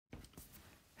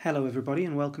Hello everybody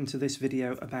and welcome to this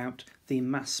video about the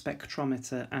mass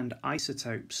spectrometer and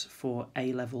isotopes for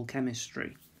A-level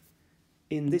chemistry.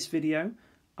 In this video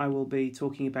I will be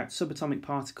talking about subatomic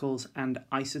particles and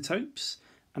isotopes,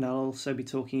 and I'll also be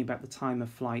talking about the time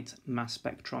of flight mass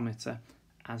spectrometer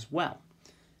as well.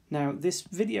 Now this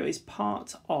video is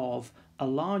part of a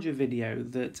larger video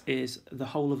that is the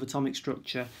whole of atomic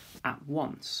structure at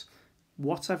once.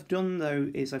 What I've done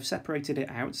though is I've separated it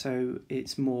out so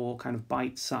it's more kind of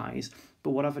bite size,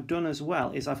 but what I've done as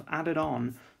well is I've added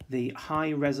on the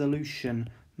high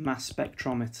resolution mass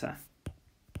spectrometer.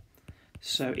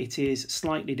 So it is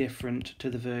slightly different to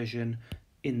the version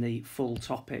in the full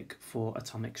topic for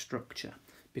atomic structure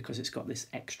because it's got this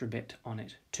extra bit on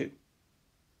it too.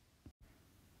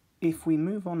 If we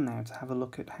move on now to have a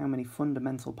look at how many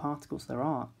fundamental particles there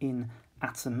are in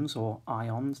atoms or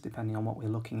ions, depending on what we're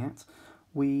looking at,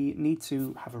 we need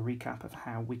to have a recap of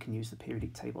how we can use the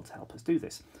periodic table to help us do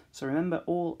this. So remember,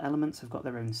 all elements have got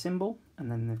their own symbol and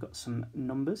then they've got some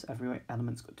numbers. Every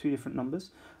element's got two different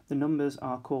numbers. The numbers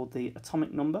are called the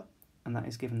atomic number, and that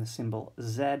is given the symbol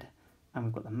Z, and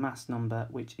we've got the mass number,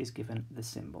 which is given the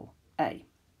symbol A.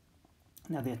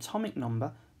 Now the atomic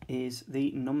number is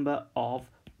the number of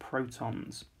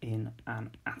protons in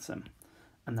an atom.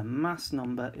 And the mass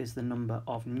number is the number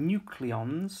of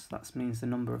nucleons. That means the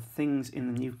number of things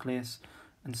in the nucleus,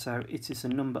 and so it is the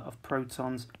number of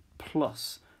protons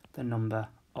plus the number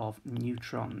of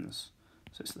neutrons.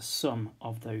 So it's the sum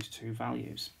of those two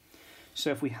values. So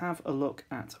if we have a look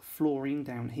at fluorine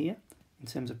down here, in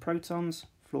terms of protons,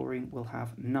 fluorine will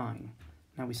have 9.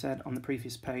 Now we said on the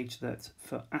previous page that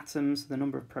for atoms the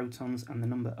number of protons and the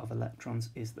number of electrons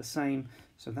is the same,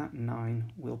 so that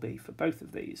 9 will be for both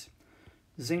of these.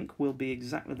 Zinc will be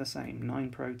exactly the same,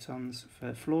 9 protons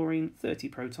for fluorine, 30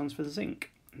 protons for zinc,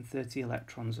 and 30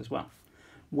 electrons as well.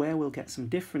 Where we'll get some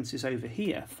differences over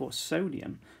here for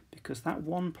sodium, because that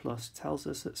 1 plus tells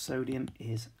us that sodium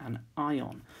is an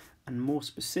ion, and more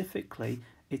specifically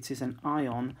it is an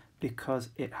ion because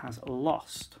it has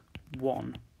lost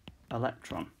 1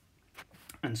 electron.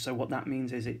 And so what that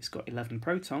means is it's got 11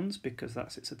 protons because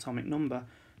that's its atomic number,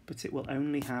 but it will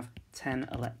only have 10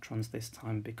 electrons this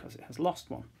time because it has lost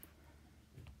 1.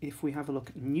 If we have a look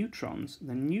at neutrons,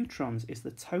 the neutrons is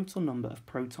the total number of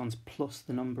protons plus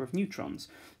the number of neutrons.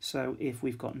 So if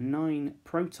we've got 9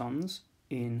 protons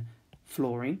in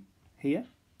fluorine here,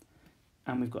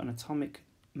 and we've got an atomic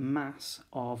mass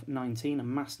of 19, a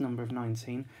mass number of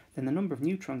 19, then the number of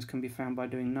neutrons can be found by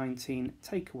doing 19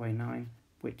 take away 9,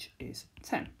 which is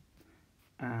 10.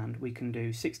 And we can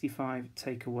do 65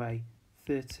 take away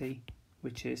 30,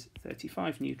 which is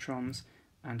 35 neutrons,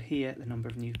 and here the number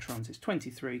of neutrons is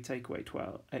 23 take away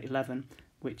 11,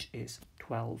 which is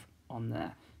 12 on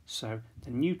there. So the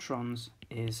neutrons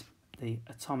is the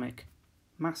atomic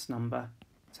mass number,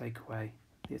 take away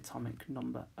the atomic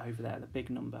number over there, the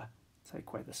big number, take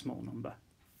away the small number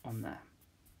on there.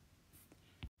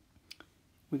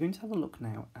 We're going to have a look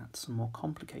now at some more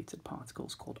complicated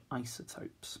particles called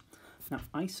isotopes. Now,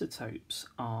 isotopes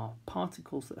are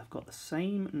particles that have got the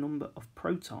same number of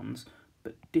protons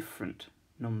but different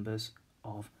numbers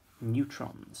of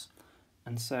neutrons.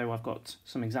 And so I've got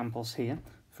some examples here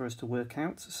for us to work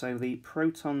out. So the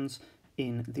protons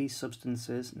in these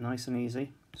substances, nice and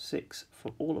easy, 6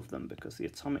 for all of them because the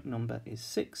atomic number is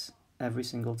 6 every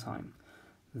single time.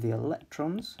 The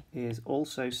electrons is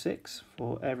also 6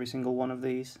 for every single one of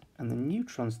these, and the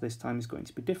neutrons this time is going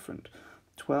to be different.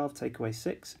 12 take away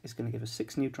 6 is going to give us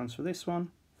 6 neutrons for this one,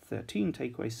 13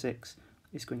 take away 6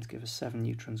 is going to give us 7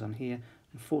 neutrons on here,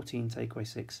 and 14 take away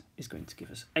 6 is going to give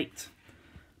us 8.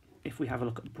 If we have a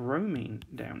look at bromine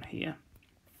down here,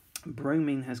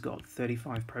 bromine has got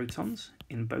 35 protons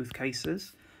in both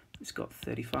cases, it's got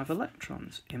 35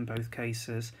 electrons in both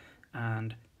cases,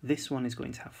 and this one is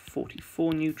going to have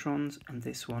 44 neutrons, and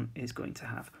this one is going to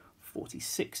have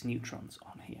 46 neutrons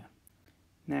on here.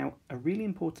 Now, a really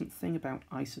important thing about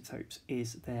isotopes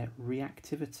is their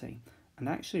reactivity, and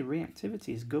actually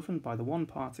reactivity is governed by the one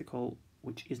particle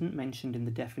which isn't mentioned in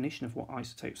the definition of what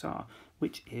isotopes are,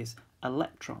 which is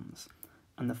electrons.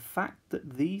 And the fact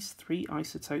that these 3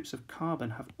 isotopes of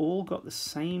carbon have all got the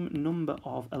same number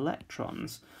of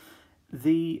electrons,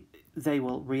 they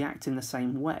will react in the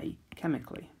same way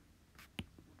chemically,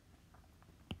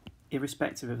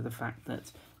 irrespective of the fact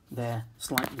that they're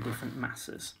slightly different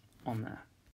masses on there.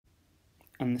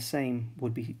 And the same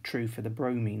would be true for the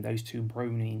bromine. Those 2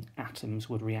 bromine atoms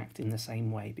would react in the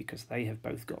same way because they have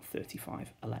both got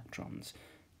 35 electrons.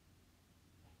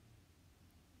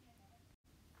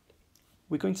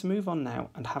 We're going to move on now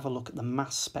and have a look at the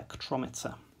mass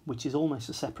spectrometer, which is almost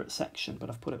a separate section, but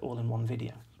I've put it all in one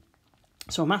video.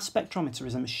 So a mass spectrometer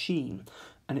is a machine,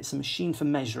 and it's a machine for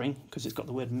measuring, because it's got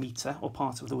the word meter, or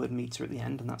part of the word meter at the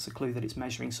end, and that's a clue that it's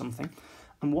measuring something.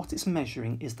 And what it's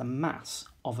measuring is the mass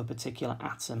of a particular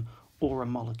atom or a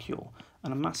molecule.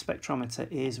 And a mass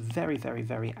spectrometer is very, very,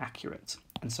 very accurate.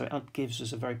 And so it gives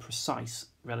us a very precise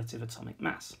relative atomic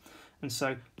mass. And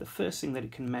so the first thing that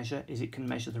it can measure is it can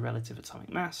measure the relative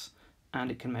atomic mass,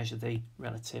 and it can measure the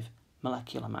relative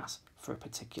molecular mass for a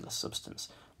particular substance,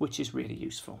 which is really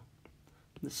useful.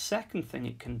 The second thing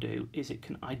it can do is it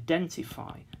can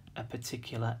identify a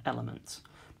particular element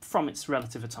from its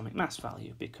relative atomic mass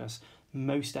value, because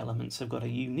most elements have got a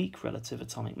unique relative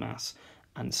atomic mass,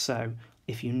 and so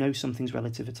if you know something's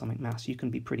relative atomic mass, you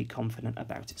can be pretty confident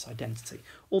about its identity,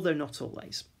 although not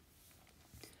always.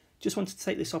 Just wanted to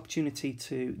take this opportunity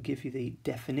to give you the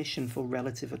definition for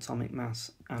relative atomic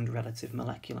mass and relative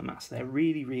molecular mass. They're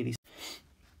really, really...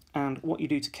 And what you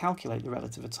do to calculate the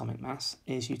relative atomic mass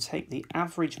is you take the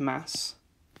average mass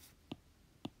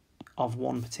of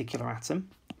one particular atom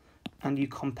and you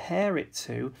compare it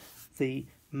to the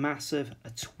mass of a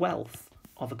 12th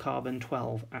of a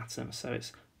carbon-12 atom. So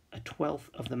it's a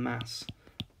 12th of the mass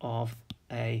of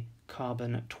a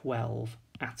carbon-12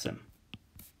 atom.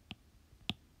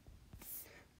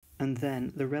 And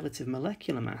then the relative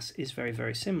molecular mass is very,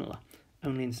 very similar,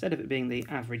 only instead of it being the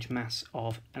average mass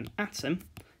of an atom,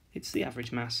 it's the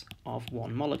average mass of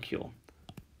one molecule.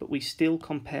 But we still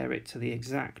compare it to the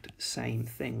exact same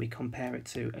thing. We compare it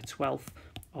to a 12th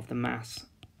of the mass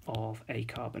of a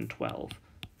carbon-12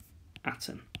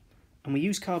 atom. And we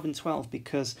use carbon-12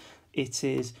 because it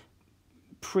is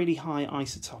pretty high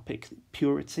isotopic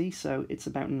purity, so it's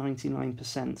about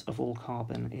 99% of all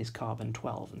carbon is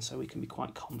carbon-12, and so we can be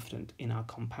quite confident in our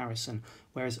comparison,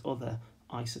 whereas other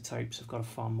isotopes have got a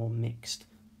far more mixed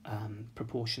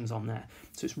proportions on there.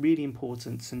 So it's really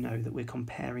important to know that we're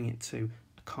comparing it to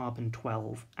a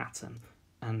carbon-12 atom,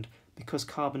 and because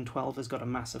carbon-12 has got a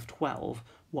mass of 12,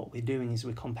 what we're doing is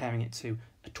we're comparing it to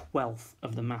a 12th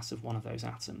of the mass of one of those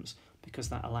atoms, because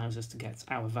that allows us to get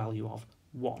our value of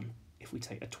 1 if we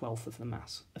take a 12th of the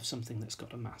mass of something that's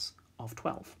got a mass of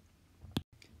 12.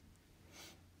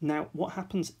 Now, what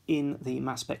happens in the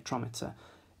mass spectrometer?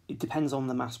 It depends on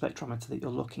the mass spectrometer that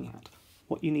you're looking at.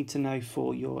 What you need to know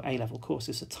for your A-level course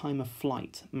is a time of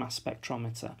flight mass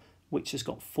spectrometer, which has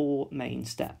got 4 main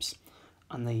steps.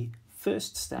 And the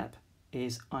first step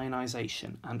is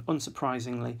ionization, and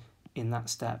unsurprisingly, in that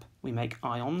step we make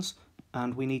ions,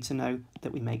 and we need to know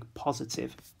that we make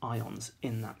positive ions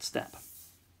in that step.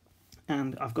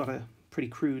 And I've got a pretty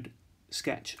crude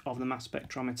sketch of the mass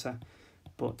spectrometer,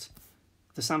 but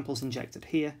the sample's injected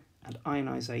here, and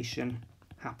ionization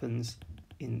happens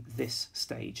in this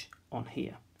stage on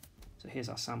here. So here's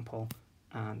our sample,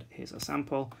 and here's our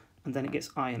sample, and then it gets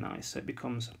ionized, so it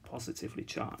becomes positively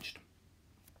charged.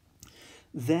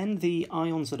 Then the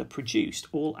ions that are produced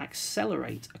all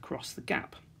accelerate across the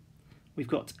gap. We've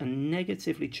got a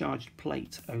negatively charged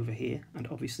plate over here, and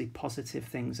obviously positive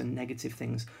things and negative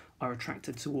things are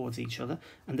attracted towards each other,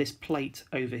 and this plate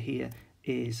over here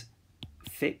is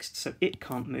fixed, so it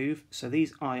can't move, so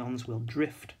these ions will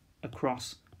drift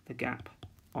across the gap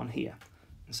on here.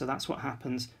 And so that's what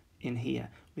happens in here.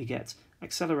 We get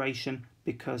acceleration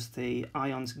because the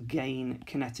ions gain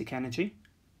kinetic energy,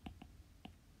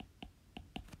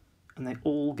 and they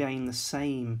all gain the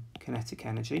same kinetic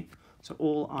energy. So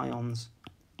all ions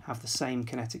have the same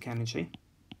kinetic energy.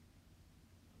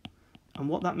 And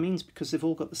what that means, because they've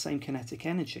all got the same kinetic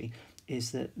energy,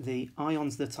 is that the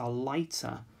ions that are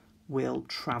lighter will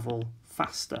travel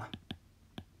faster.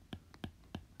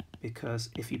 Because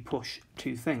if you push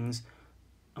two things,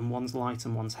 and one's light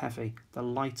and one's heavy, the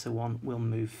lighter one will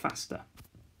move faster.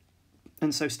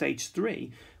 And so stage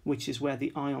 3, which is where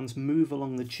the ions move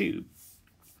along the tube,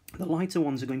 the lighter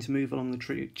ones are going to move along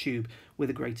the tube with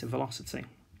a greater velocity.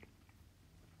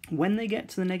 When they get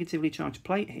to the negatively charged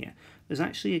plate here, there's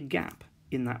actually a gap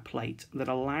in that plate that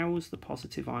allows the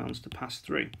positive ions to pass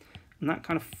through, and that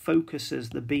kind of focuses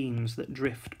the beams that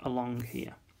drift along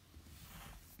here.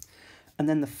 And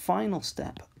then the final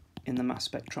step in the mass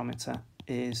spectrometer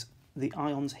is the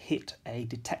ions hit a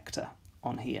detector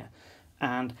on here.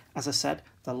 And as I said,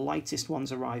 the lightest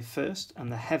ones arrive first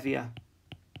and the heavier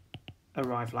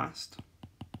arrive last.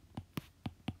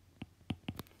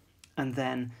 And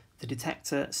then the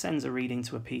detector sends a reading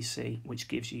to a PC, which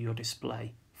gives you your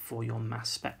display for your mass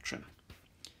spectrum.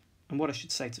 And what I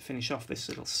should say to finish off this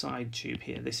little side tube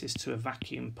here, this is to a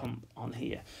vacuum pump on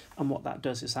here. And what that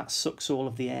does is that sucks all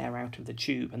of the air out of the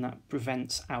tube, and that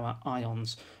prevents our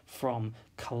ions from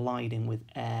colliding with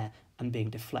air and being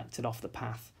deflected off the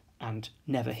path and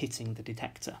never hitting the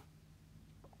detector.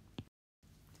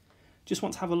 just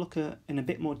want to have a look at, in a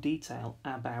bit more detail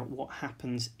about what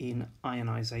happens in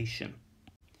ionisation.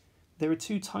 There are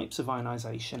two types of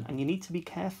ionisation, and you need to be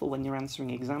careful when you're answering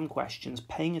exam questions,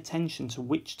 paying attention to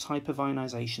which type of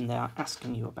ionisation they are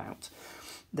asking you about.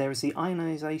 There is the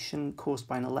ionisation caused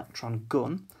by an electron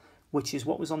gun, which is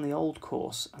what was on the old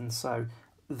course, and so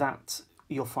that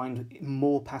you'll find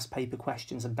more past paper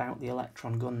questions about the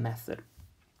electron gun method.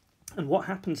 And what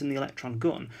happens in the electron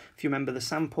gun, if you remember, the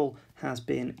sample has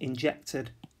been injected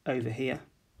over here,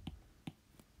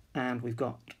 and we've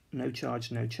got no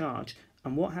charge, no charge.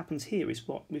 And what happens here is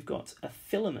we've got a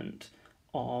filament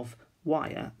of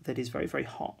wire that is very, very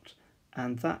hot,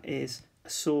 and that is a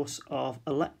source of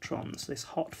electrons, this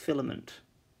hot filament.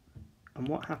 And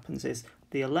what happens is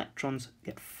the electrons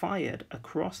get fired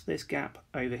across this gap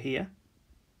over here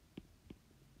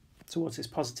towards this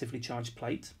positively charged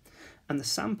plate, and the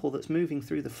sample that's moving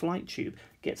through the flight tube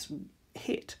gets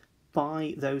hit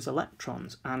by those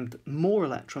electrons, and more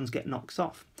electrons get knocked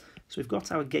off. So we've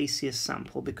got our gaseous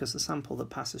sample, because the sample that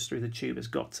passes through the tube has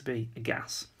got to be a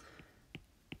gas.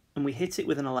 And we hit it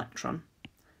with an electron,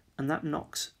 and that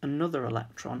knocks another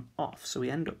electron off. So we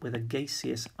end up with a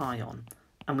gaseous ion,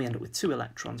 and we end up with two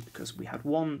electrons because we had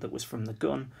one that was from the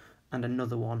gun and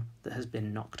another one that has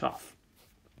been knocked off.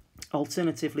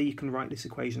 Alternatively, you can write this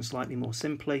equation slightly more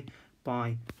simply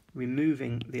by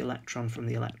removing the electron from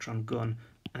the electron gun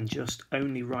and just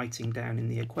only writing down in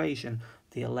the equation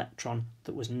the electron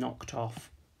that was knocked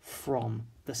off from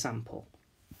the sample.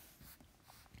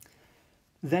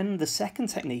 Then the second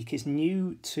technique is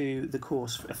new to the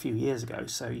course a few years ago,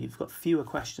 so you've got fewer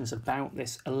questions about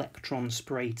this electron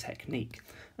spray technique.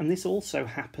 And this also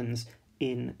happens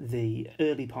in the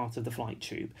early part of the flight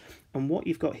tube. And what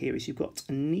you've got here is you've got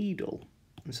a needle,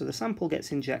 and so the sample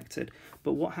gets injected,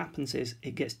 but what happens is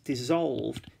it gets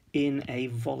dissolved in a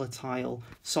volatile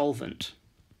solvent.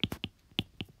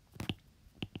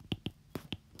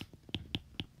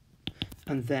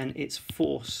 And then it's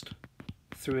forced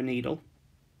through a needle.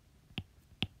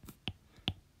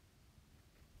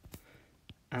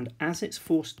 And as it's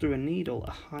forced through a needle,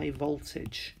 a high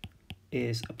voltage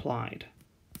is applied.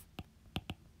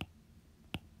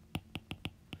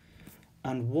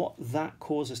 And what that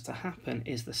causes to happen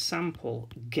is the sample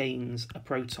gains a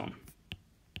proton.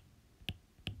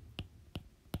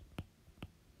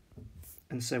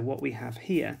 And so what we have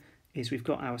here is we've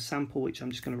got our sample, which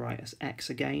I'm just going to write as X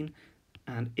again,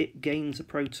 and it gains a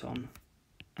proton.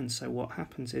 And so what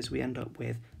happens is we end up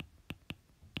with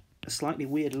a slightly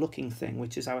weird looking thing,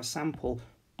 which is our sample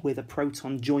with a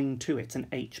proton joined to it, an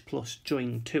H plus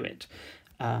joined to it.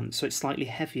 So it's slightly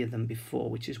heavier than before,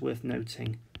 which is worth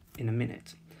noting in a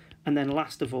minute. And then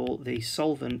last of all, the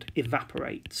solvent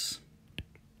evaporates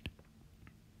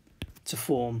to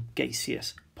form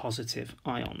gaseous positive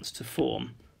ions, to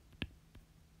form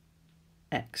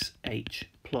XH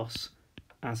plus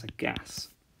as a gas.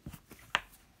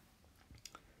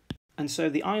 And so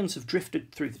the ions have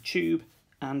drifted through the tube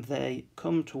and they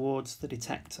come towards the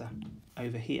detector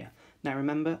over here. Now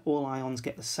remember, all ions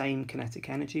get the same kinetic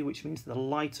energy, which means the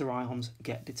lighter ions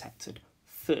get detected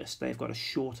first. They've got a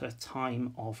shorter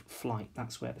time of flight.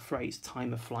 That's where the phrase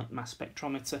time of flight mass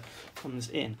spectrometer comes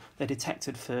in. They're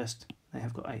detected first. They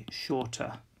have got a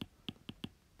shorter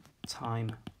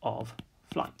time of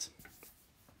flight.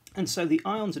 And so the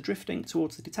ions are drifting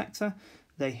towards the detector.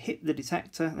 They hit the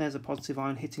detector. There's a positive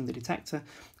ion hitting the detector.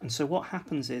 And so what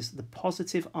happens is the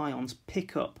positive ions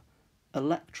pick up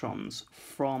electrons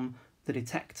from the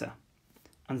detector,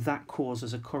 and that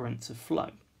causes a current to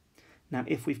flow. Now,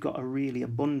 if we've got a really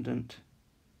abundant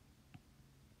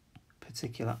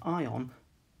particular ion,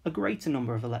 a greater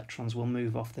number of electrons will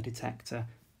move off the detector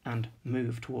and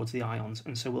move towards the ions,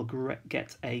 and so we'll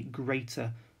get a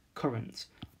greater current.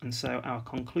 And so our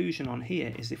conclusion on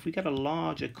here is if we get a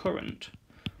larger current,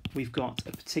 we've got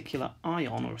a particular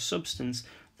ion or a substance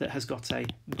that has got a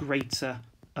greater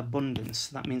abundance.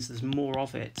 That means there's more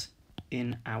of it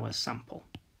in our sample.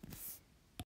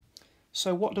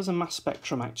 So what does a mass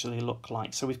spectrum actually look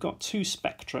like? So we've got two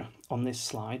spectra on this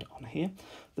slide on here.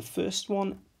 The first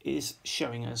one is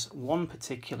showing us one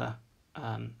particular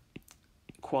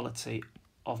quality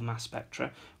of mass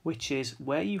spectra, which is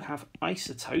where you have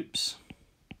isotopes,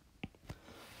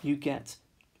 you get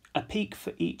a peak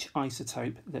for each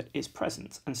isotope that is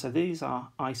present. And so these are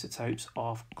isotopes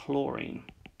of chlorine.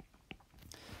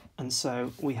 And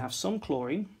so we have some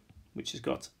chlorine, which has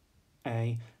got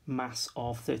a mass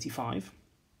of 35,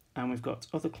 and we've got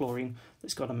other chlorine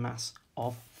that's got a mass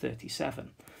of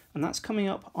 37. And that's coming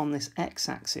up on this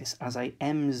x-axis as a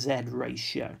MZ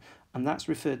ratio, and that's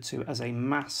referred to as a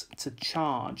mass to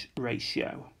charge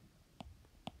ratio.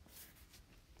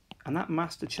 And that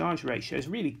mass to charge ratio is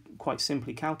really quite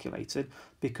simply calculated,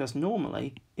 because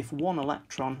normally if one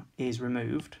electron is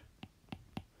removed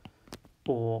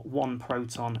or one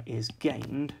proton is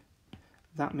gained,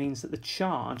 that means that the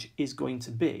charge is going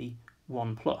to be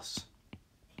 1 plus.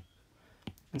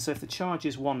 And so if the charge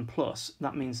is 1 plus,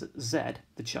 that means that Z,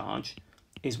 the charge,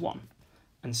 is 1.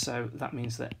 And so that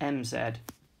means that mz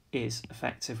is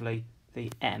effectively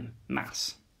the m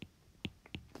mass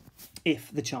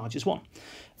if the charge is 1.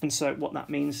 And so what that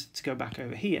means, to go back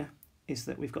over here, is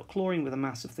that we've got chlorine with a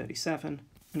mass of 37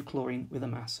 and chlorine with a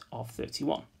mass of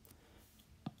 31.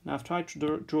 Now I've tried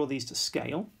to draw these to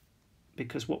scale,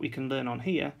 because what we can learn on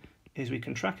here is we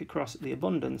can track across the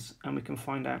abundance and we can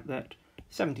find out that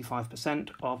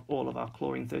 75% of all of our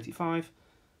chlorine 35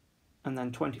 and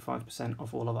then 25%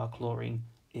 of all of our chlorine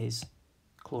is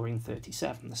chlorine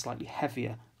 37, the slightly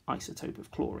heavier isotope of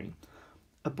chlorine.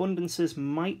 Abundances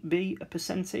might be a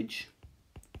percentage,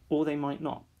 or they might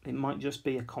not. It might just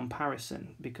be a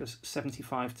comparison, because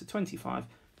 75 to 25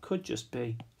 could just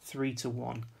be 3 to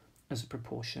 1 as a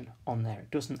proportion on there.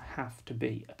 It doesn't have to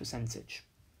be a percentage.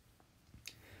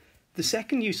 The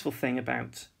second useful thing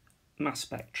about mass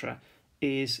spectra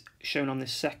is shown on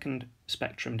this second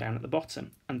spectrum down at the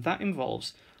bottom, and that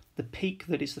involves the peak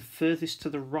that is the furthest to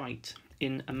the right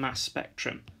in a mass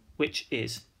spectrum, which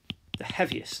is the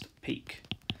heaviest peak.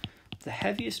 The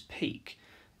heaviest peak,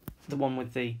 the one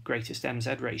with the greatest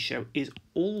MZ ratio, is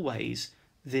always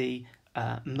the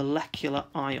molecular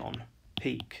ion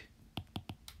peak.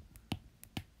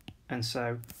 And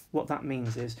so what that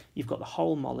means is you've got the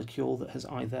whole molecule that has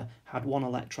either had one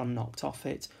electron knocked off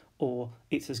it or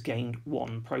it has gained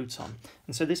one proton.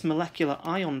 And so this molecular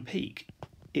ion peak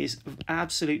is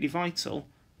absolutely vital,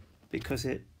 because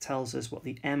it tells us what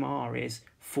the MR is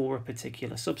for a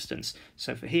particular substance.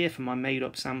 So for here, for my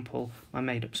made-up sample, my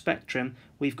made-up spectrum,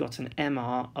 we've got an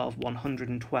MR of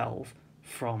 112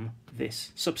 from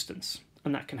this substance,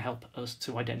 and that can help us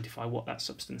to identify what that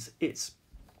substance is.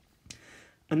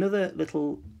 Another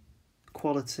little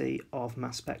quality of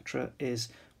mass spectra is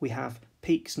we have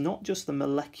peaks, not just the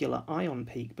molecular ion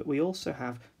peak, but we also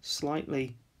have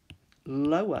slightly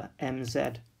lower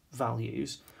MZ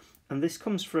values. And this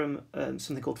comes from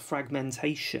something called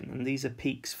fragmentation, and these are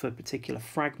peaks for particular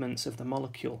fragments of the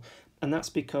molecule. And that's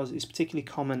because it's particularly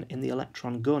common in the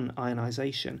electron gun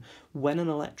ionization. When an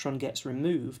electron gets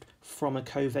removed from a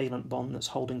covalent bond that's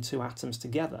holding two atoms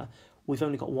together, we've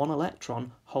only got one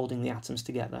electron holding the atoms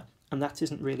together, and that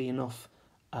isn't really enough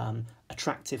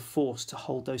attractive force to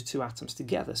hold those two atoms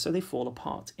together, so they fall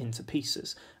apart into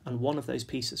pieces, and one of those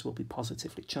pieces will be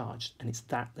positively charged, and it's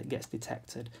that gets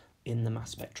detected in the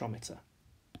mass spectrometer.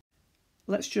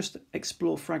 Let's just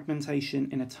explore fragmentation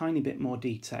in a tiny bit more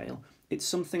detail. It's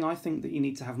something I think that you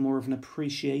need to have more of an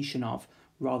appreciation of,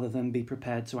 rather than be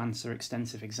prepared to answer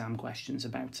extensive exam questions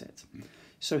about it.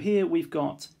 So here we've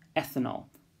got ethanol,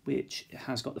 which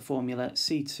has got the formula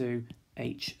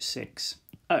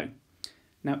C2H6O.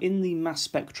 Now in the mass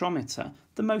spectrometer,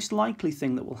 the most likely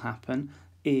thing that will happen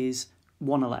is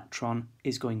one electron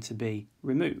is going to be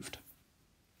removed.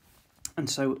 And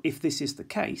so if this is the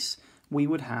case, we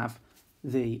would have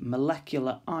the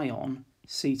molecular ion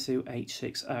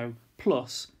C2H6O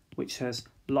plus, which has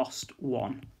lost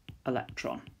one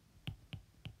electron.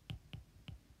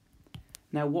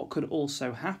 Now what could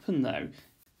also happen though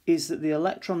is that the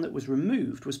electron that was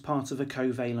removed was part of a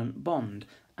covalent bond,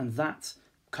 and that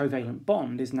covalent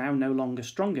bond is now no longer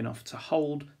strong enough to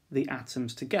hold the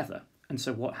atoms together, and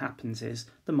so what happens is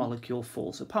the molecule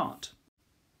falls apart.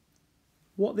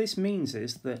 What this means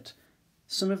is that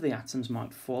some of the atoms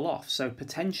might fall off, so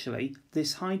potentially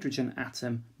this hydrogen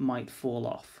atom might fall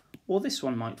off, or this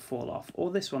one might fall off, or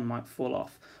this one might fall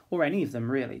off, or any of them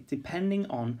really, depending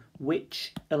on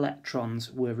which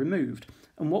electrons were removed.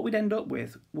 And what we'd end up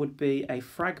with would be a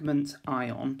fragment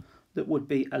ion that would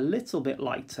be a little bit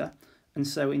lighter, and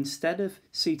so instead of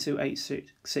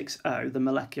C2H6O, the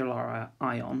molecular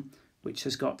ion, which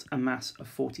has got a mass of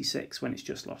 46 when it's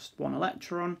just lost one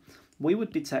electron, we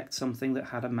would detect something that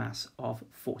had a mass of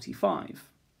 45.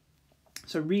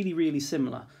 So really, really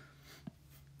similar.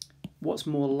 What's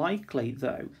more likely,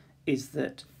 though, is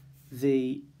that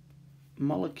the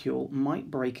molecule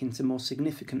might break into more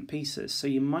significant pieces. So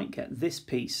you might get this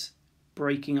piece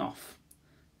breaking off.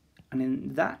 And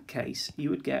in that case, you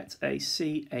would get a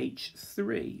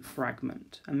CH3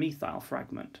 fragment, a methyl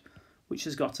fragment, which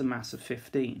has got a mass of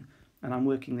 15. And I'm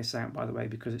working this out, by the way,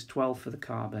 because it's 12 for the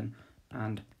carbon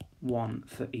and 1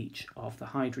 for each of the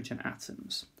hydrogen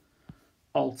atoms.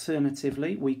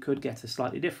 Alternatively, we could get a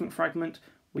slightly different fragment.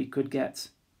 We could get,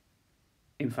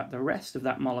 in fact, the rest of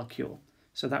that molecule.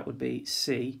 So that would be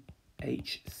C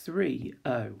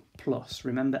H3O plus.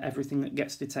 Remember, everything that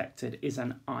gets detected is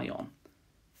an ion.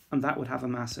 And that would have a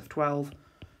mass of 12,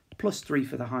 plus 3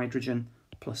 for the hydrogen,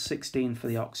 plus 16 for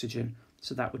the oxygen.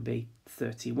 So that would be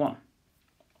 31.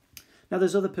 Now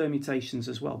there's other permutations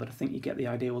as well, but I think you get the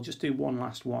idea. We'll just do one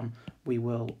last one. We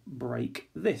will break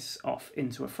this off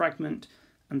into a fragment,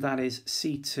 and that is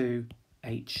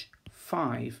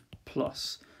C2H5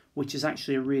 plus, which is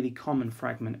actually a really common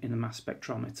fragment in the mass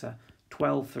spectrometer,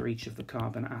 12 for each of the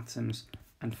carbon atoms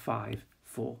and 5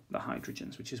 for the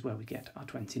hydrogens, which is where we get our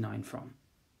 29 from.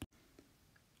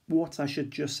 What I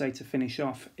should just say to finish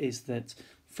off is that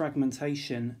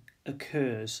fragmentation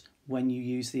occurs when you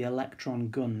use the electron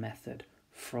gun method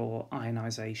for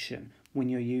ionization. When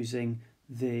you're using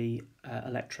the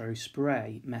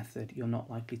electrospray method, you're not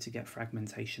likely to get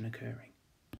fragmentation occurring.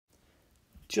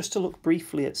 Just to look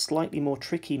briefly at slightly more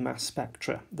tricky mass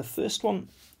spectra, the first one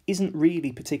isn't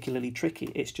really particularly tricky,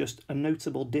 it's just a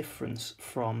notable difference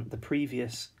from the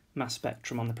previous mass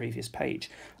spectrum on the previous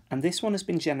page. And this one has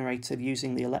been generated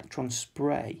using the electron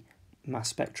spray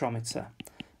mass spectrometer.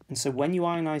 And so when you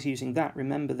ionize using that,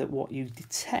 remember that what you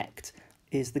detect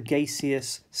is the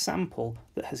gaseous sample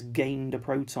that has gained a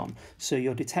proton. So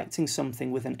you're detecting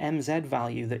something with an MZ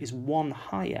value that is 1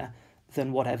 higher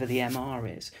than whatever the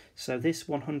MR is. So this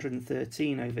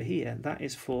 113 over here, that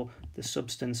is for the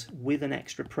substance with an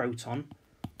extra proton,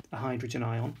 a hydrogen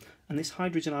ion, and this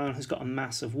hydrogen ion has got a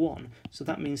mass of 1. So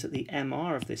that means that the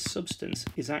MR of this substance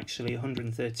is actually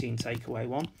 113 take away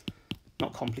 1.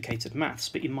 Not complicated maths,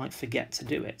 but you might forget to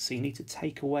do it. So you need to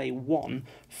take away 1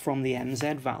 from the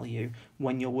MZ value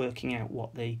when you're working out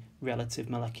what the relative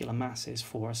molecular mass is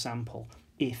for a sample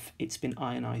if it's been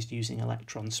ionized using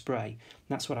electron spray. And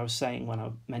that's what I was saying when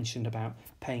I mentioned about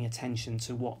paying attention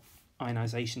to what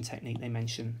ionization technique they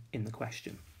mention in the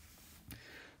question.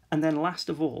 And then last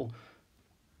of all,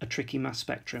 a tricky mass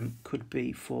spectrum could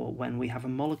be for when we have a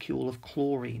molecule of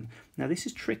chlorine. Now this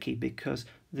is tricky because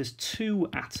there's 2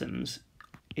 atoms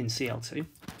in Cl2,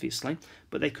 obviously,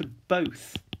 but they could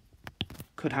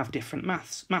have different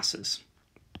masses.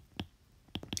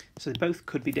 So they both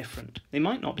could be different. They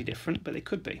might not be different, but they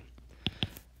could be.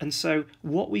 And so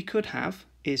what we could have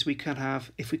is we could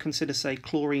have, if we consider, say,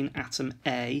 chlorine atom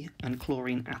A and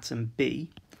chlorine atom B,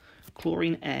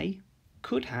 chlorine A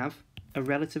could have a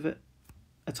relative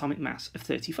atomic mass of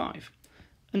 35,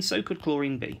 and so could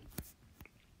chlorine B.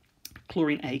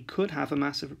 Chlorine A could have a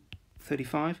mass of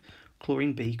 35,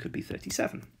 chlorine B could be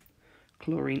 37.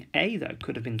 Chlorine A, though,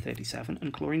 could have been 37,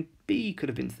 and chlorine B could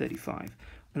have been 35.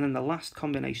 And then the last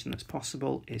combination that's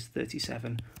possible is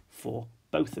 37 for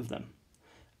both of them.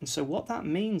 And so what that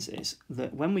means is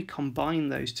that when we combine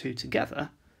those two together,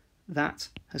 that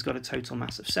has got a total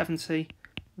mass of 70,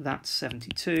 that's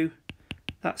 72,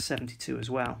 that's 72 as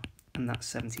well, and that's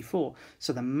 74.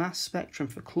 So the mass spectrum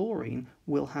for chlorine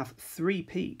will have 3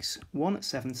 peaks, one at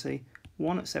 70,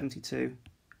 one at 72,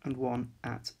 and one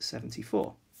at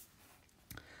 74.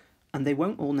 And they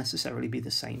won't all necessarily be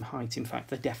the same height. In fact,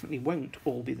 they definitely won't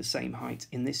all be the same height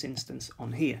in this instance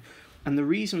on here. And the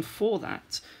reason for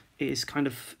that is kind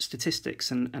of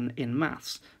statistics and in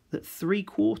maths, that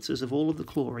 3/4 of all of the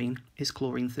chlorine is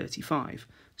chlorine 35.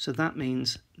 So that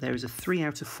means there is a 3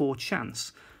 out of 4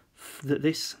 chance that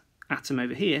this atom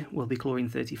over here will be chlorine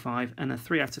 35, and a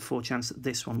 3 out of 4 chance that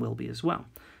this one will be as well.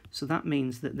 So that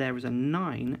means that there is a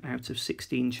 9 out of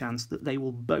 16 chance that they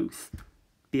will both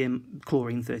be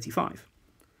chlorine 35.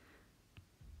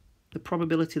 The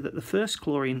probability that the first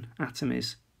chlorine atom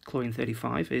is chlorine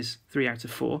 35 is 3 out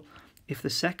of 4. If the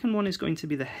second one is going to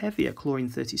be the heavier chlorine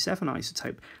 37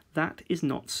 isotope, that is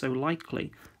not so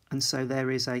likely, and so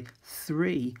there is a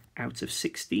 3 out of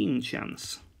 16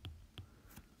 chance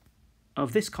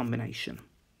of this combination.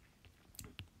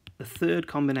 The third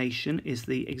combination is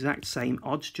the exact same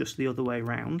odds, just the other way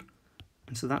round,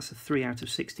 and so that's a 3 out of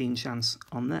 16 chance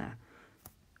on there.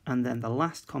 And then the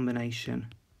last combination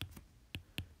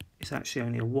is actually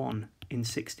only a 1 in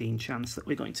 16 chance that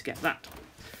we're going to get that.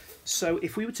 So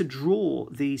if we were to draw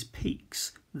these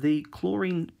peaks, the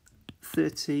chlorine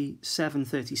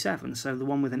 3737, so the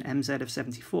one with an MZ of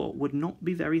 74, would not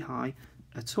be very high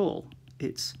at all.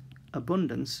 Its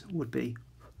abundance would be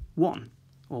 1,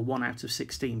 or 1 out of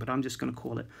 16, but I'm just going to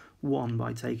call it 1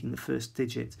 by taking the first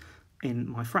digit in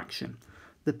my fraction.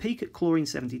 The peak at chlorine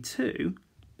 72,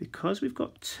 because we've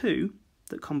got 2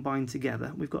 that combine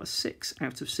together, we've got a 6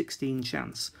 out of 16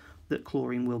 chance that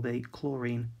chlorine will be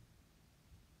chlorine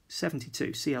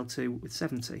 72, Cl2 with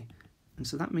 70. And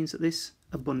so that means that this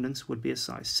abundance would be a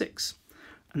size 6.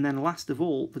 And then last of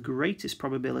all, the greatest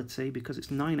probability, because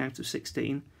it's 9 out of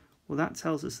 16, well, that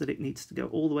tells us that it needs to go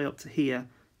all the way up to here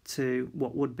to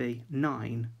what would be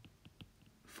 9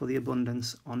 for the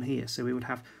abundance on here. So we would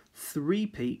have 3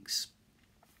 peaks,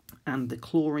 and the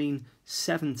chlorine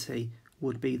 70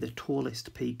 would be the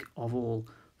tallest peak of all,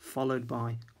 followed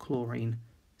by chlorine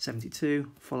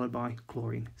 72, followed by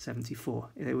chlorine 74.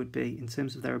 It would be, in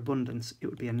terms of their abundance, it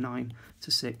would be a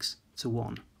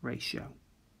 9:6:1 ratio.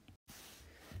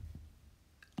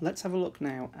 Let's have a look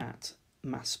now at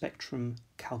mass spectrum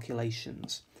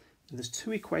calculations. There's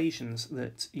 2 equations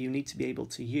that you need to be able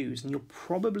to use, and you'll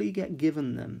probably get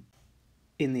given them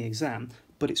in the exam,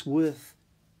 but it's worth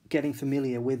getting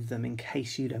familiar with them in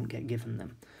case you don't get given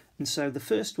them. And so the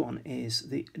first one is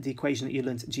the equation that you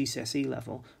learnt at GCSE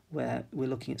level, where we're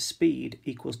looking at speed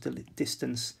equals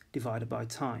distance divided by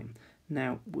time.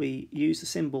 Now, we use the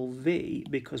symbol V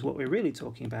because what we're really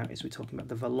talking about is we're talking about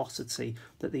the velocity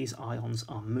that these ions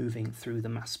are moving through the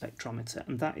mass spectrometer,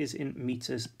 and that is in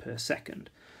meters per second.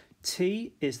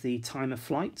 T is the time of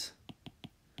flight,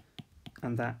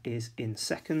 and that is in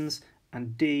seconds,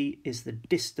 and D is the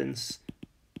distance,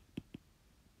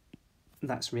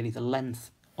 that's really the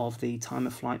length of the time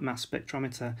of flight mass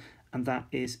spectrometer, and that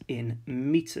is in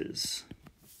meters.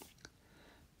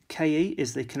 Ke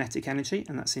is the kinetic energy,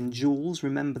 and that's in joules.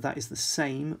 Remember, that is the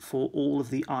same for all of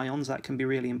the ions. That can be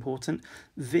really important.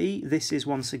 V, this is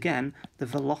once again the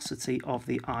velocity of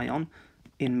the ion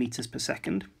in meters per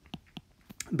second,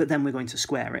 but then we're going to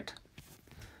square it.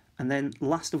 And then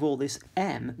last of all, this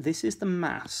M, this is the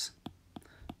mass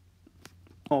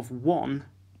of one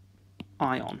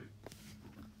ion.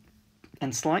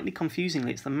 And slightly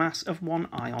confusingly, it's the mass of one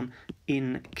ion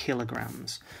in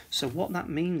kilograms. So what that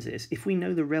means is, if we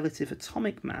know the relative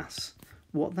atomic mass,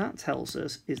 what that tells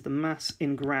us is the mass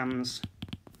in grams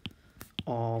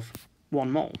of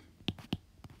 1 mole.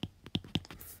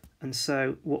 And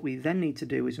so what we then need to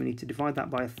do is we need to divide that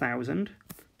by 1,000,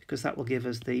 because that will give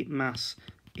us the mass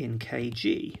in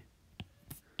kg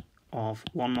of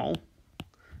 1 mole.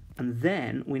 And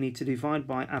then we need to divide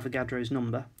by Avogadro's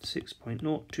number,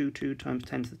 6.022 times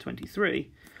 10 to the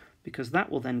 23, because that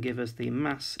will then give us the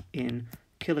mass in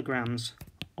kilograms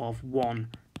of one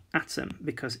atom,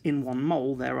 because in 1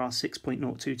 mole there are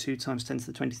 6.022 times 10 to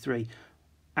the 23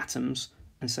 atoms,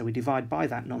 and so we divide by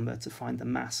that number to find the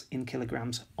mass in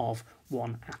kilograms of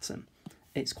one atom.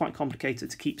 It's quite complicated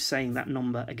to keep saying that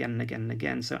number again and again and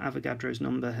again, so Avogadro's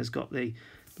number has got the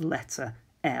letter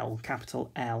L, capital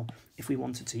L, if we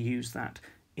wanted to use that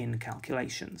in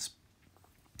calculations.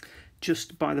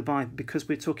 Just by the by, because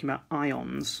we're talking about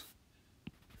ions,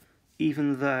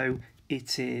 even though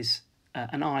it is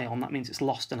an ion, that means it's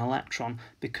lost an electron,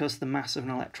 because the mass of an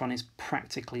electron is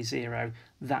practically 0,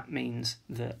 that means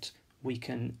that we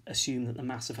can assume that the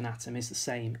mass of an atom is the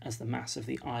same as the mass of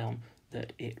the ion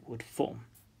that it would form.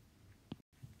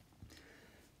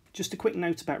 Just a quick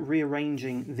note about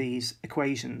rearranging these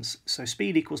equations. So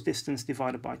speed equals distance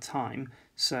divided by time.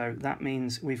 So that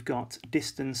means we've got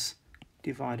distance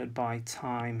divided by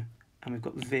time, and we've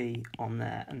got V on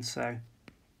there. And so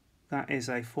that is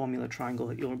a formula triangle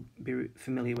that you'll be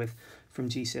familiar with from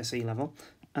GCSE level.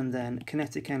 And then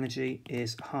kinetic energy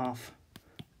is half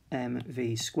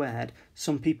mv squared.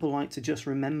 Some people like to just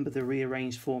remember the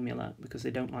rearranged formula because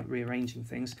they don't like rearranging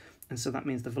things, and so that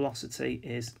means the velocity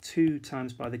is 2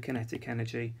 times by the kinetic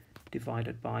energy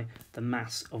divided by the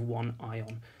mass of one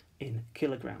ion in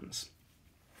kilograms.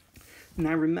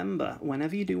 Now remember,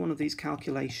 whenever you do one of these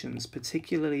calculations,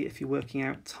 particularly if you're working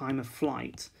out time of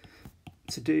flight,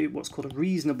 to do what's called a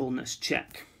reasonableness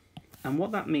check. And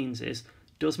what that means is,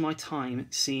 does my time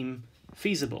seem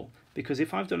feasible? Because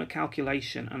if I've done a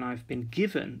calculation and I've been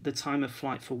given the time of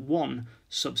flight for one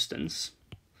substance,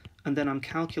 and then I'm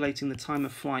calculating the time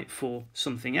of flight for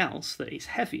something else that is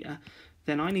heavier,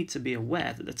 then I need to be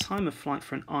aware that the time of flight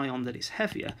for an ion that is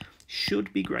heavier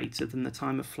should be greater than the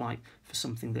time of flight for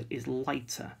something that is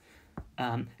lighter.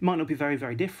 It might not be very,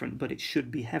 very different, but it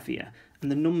should be heavier. And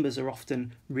the numbers are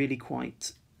often really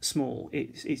quite small.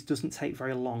 It doesn't take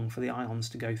very long for the ions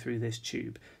to go through this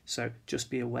tube, so just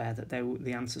be aware that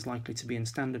the answer is likely to be in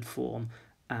standard form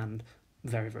and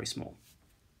very, very small.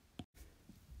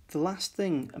 The last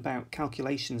thing about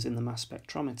calculations in the mass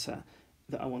spectrometer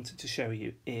that I wanted to show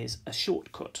you is a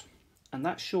shortcut, and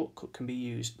that shortcut can be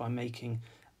used by making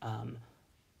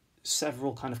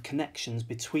several kind of connections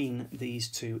between these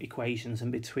two equations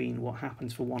and between what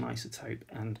happens for one isotope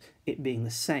and it being the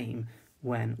same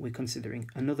when we're considering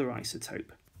another isotope.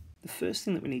 The first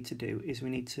thing that we need to do is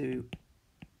we need to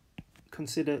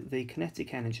consider the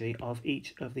kinetic energy of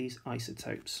each of these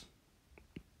isotopes.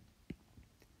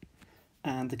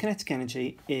 And the kinetic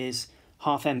energy is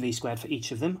half mv squared for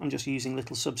each of them. I'm just using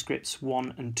little subscripts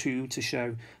 1 and 2 to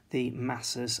show the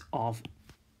masses of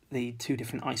the two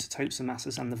different isotopes, the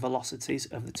masses and the velocities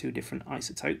of the two different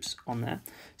isotopes on there.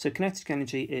 So kinetic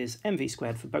energy is mv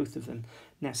squared for both of them.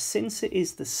 Now, since it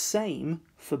is the same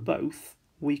for both,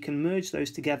 we can merge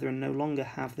those together and no longer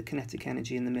have the kinetic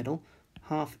energy in the middle.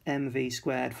 Half mv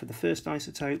squared for the first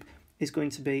isotope is going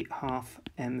to be half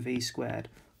mv squared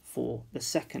for the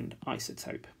second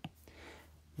isotope.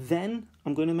 Then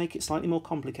I'm going to make it slightly more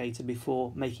complicated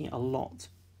before making it a lot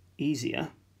easier.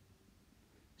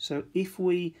 So if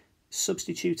we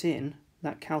substitute in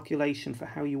that calculation for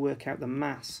how you work out the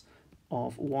mass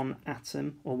of one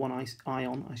atom, or one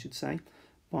ion, I should say,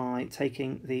 by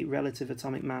taking the relative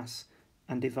atomic mass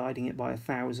and dividing it by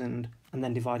 1,000 and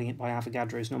then dividing it by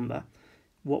Avogadro's number,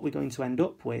 what we're going to end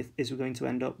up with is we're going to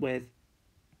end up with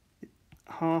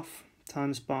half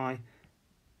times by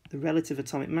the relative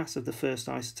atomic mass of the first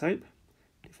isotope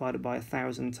divided by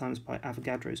 1,000 times by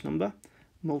Avogadro's number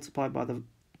multiplied by the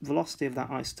velocity of that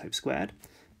isotope squared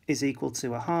is equal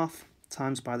to a half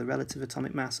times by the relative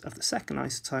atomic mass of the second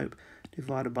isotope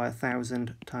divided by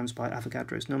 1,000 times by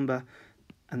Avogadro's number,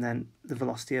 and then the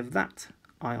velocity of that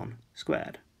ion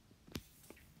squared.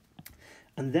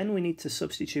 And then we need to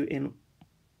substitute in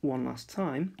one last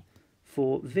time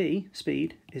for v,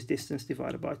 speed, is distance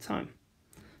divided by time.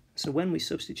 So when we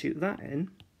substitute that in,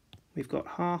 we've got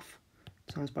half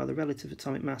times by the relative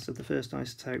atomic mass of the first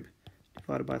isotope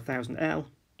divided by 1,000 L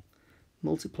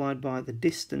multiplied by the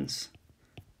distance,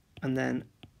 and then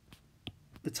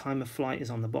the time of flight is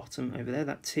on the bottom over there.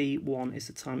 That T1 is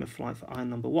the time of flight for ion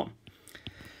number 1.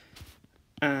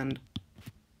 And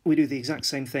we do the exact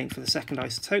same thing for the second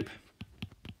isotope.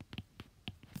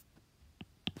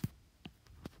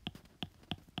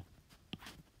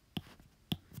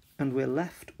 And we're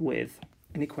left with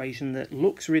an equation that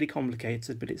looks really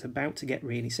complicated, but it's about to get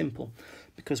really simple.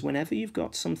 Because whenever you've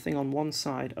got something on one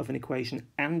side of an equation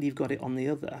and you've got it on the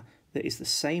other that is the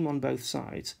same on both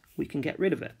sides, we can get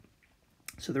rid of it.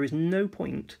 So there is no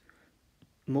point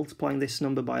multiplying this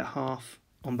number by a half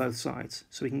on both sides.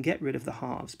 So we can get rid of the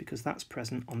halves because that's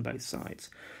present on both sides.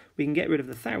 We can get rid of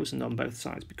the 1,000 on both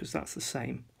sides because that's the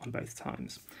same on both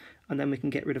times. And then we can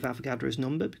get rid of Avogadro's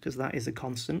number because that is a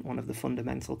constant, one of the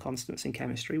fundamental constants in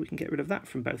chemistry. We can get rid of that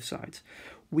from both sides.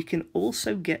 We can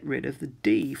also get rid of the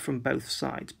D from both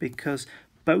sides because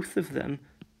both of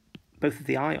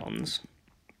the ions,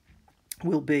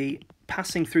 will be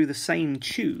passing through the same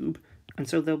tube, and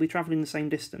so they'll be travelling the same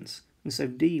distance. And so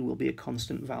D will be a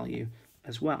constant value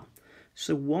as well.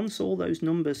 So once all those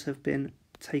numbers have been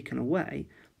taken away,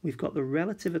 we've got the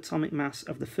relative atomic mass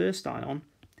of the first ion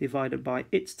divided by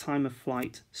its time of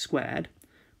flight squared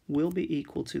will be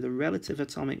equal to the relative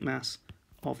atomic mass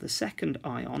of the second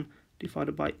ion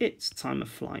divided by its time of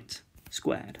flight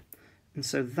squared. And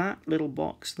so that little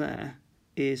box there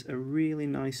is a really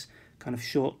nice kind of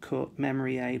shortcut,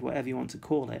 memory aid, whatever you want to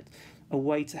call it, a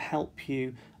way to help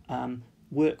you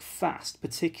work fast,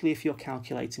 particularly if you're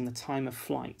calculating the time of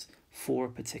flight for a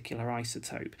particular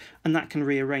isotope. And that can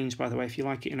rearrange, by the way, if you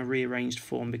like it in a rearranged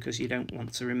form because you don't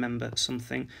want to remember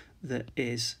something that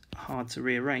is hard to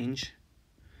rearrange,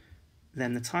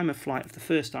 then the time of flight of the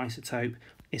first isotope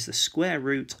is the square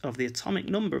root of the atomic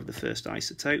number of the first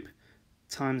isotope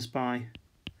times by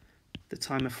the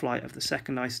time of flight of the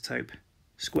second isotope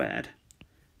squared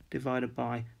divided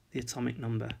by the atomic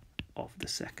number of the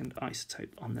second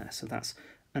isotope on there. So that's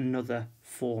another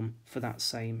form for that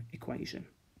same equation.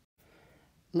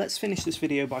 Let's finish this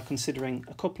video by considering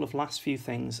a couple of last few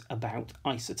things about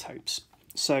isotopes.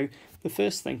 So the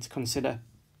first thing to consider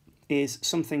is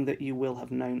something that you will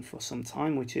have known for some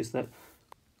time, which is that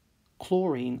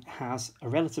chlorine has a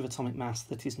relative atomic mass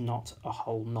that is not a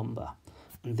whole number.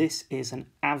 And this is an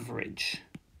average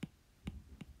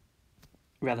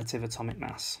relative atomic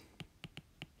mass.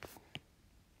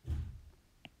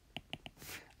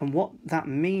 And what that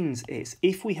means is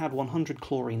if we had 100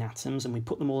 chlorine atoms and we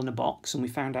put them all in a box and we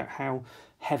found out how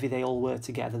heavy they all were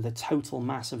together, the total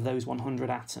mass of those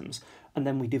 100 atoms, and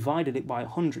then we divided it by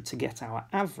 100 to get our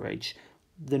average,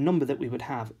 the number that we would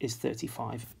have is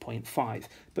 35.5.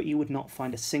 But you would not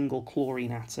find a single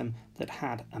chlorine atom that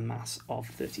had a mass of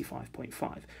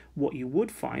 35.5. What you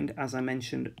would find, as I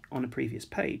mentioned on a previous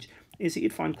page, is that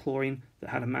you'd find chlorine that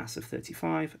had a mass of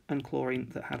 35 and chlorine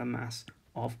that had a mass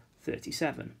of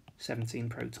 37, 17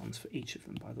 protons for each of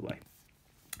them, by the way.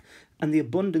 And the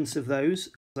abundance of those,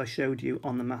 as I showed you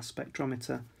on the mass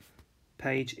spectrometer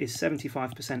page, is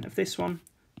 75% of this one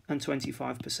and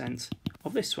 25%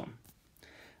 of this one.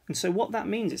 And so what that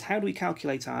means is, how do we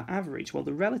calculate our average? Well,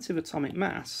 the relative atomic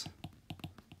mass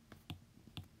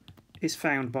is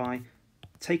found by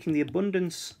taking the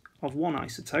abundance of one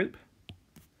isotope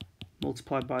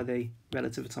multiplied by the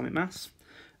relative atomic mass,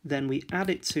 then we add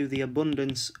it to the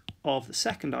abundance of the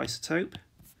second isotope,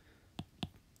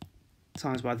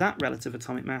 times by that relative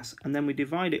atomic mass, and then we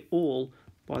divide it all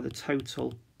by the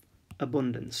total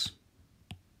abundance.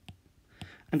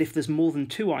 And if there's more than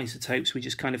 2 isotopes, we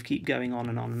just kind of keep going on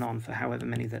and on and on for however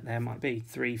many that there might be,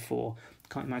 3, 4.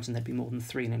 Can't imagine there'd be more than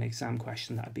 3 in an exam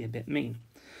question. That would be a bit mean.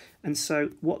 And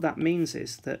so what that means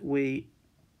is that we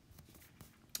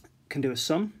can do a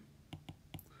sum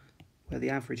where the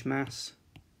average mass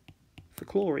for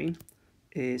chlorine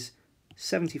is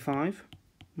 75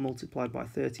 multiplied by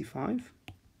 35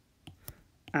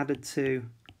 added to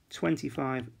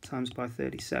 25 times by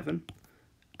 37,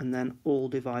 and then all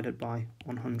divided by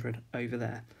 100 over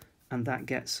there, and that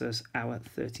gets us our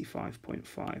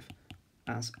 35.5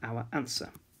 as our answer.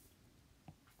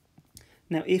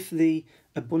 Now if the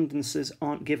abundances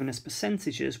aren't given as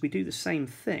percentages, we do the same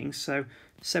thing. So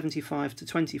 75 to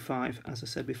 25, as I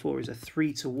said before, is a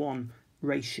 3-to-1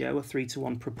 ratio, a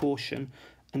 3-to-1 proportion,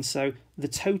 and so the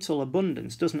total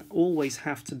abundance doesn't always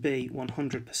have to be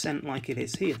 100% like it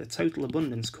is here. The total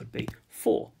abundance could be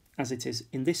 4, as it is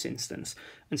in this instance.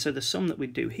 And so the sum that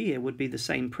we'd do here would be the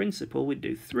same principle. We'd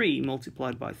do 3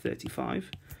 multiplied by 35,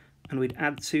 and we'd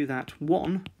add to that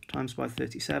 1 times by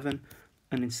 37,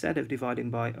 and instead of dividing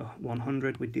by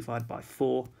 100, we'd divide by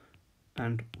 4,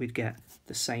 and we'd get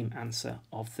the same answer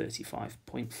of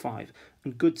 35.5.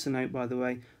 And good to note, by the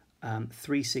way,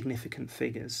 3 significant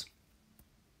figures,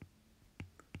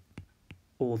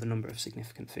 or the number of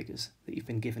significant figures that you've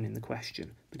been given in the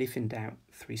question. But if in doubt,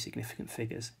 3 significant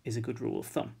figures is a good rule of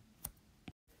thumb.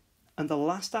 And the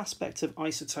last aspect of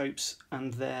isotopes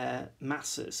and their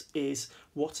masses is,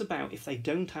 what about if they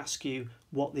don't ask you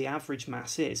what the average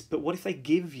mass is, but what if they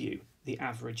give you the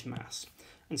average mass?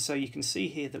 And so you can see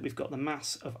here that we've got the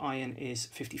mass of iron is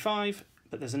 55,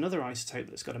 but there's another isotope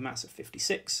that's got a mass of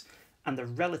 56, and the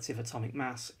relative atomic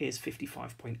mass is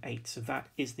 55.8, so that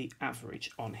is the average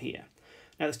on here.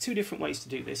 Now there's 2 different ways to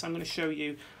do this. I'm going to show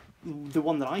you the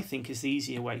one that I think is the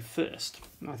easier way first,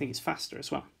 and I think it's faster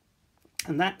as well.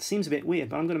 And that seems a bit weird,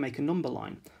 but I'm going to make a number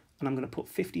line, and I'm going to put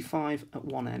 55 at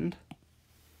one end,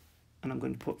 and I'm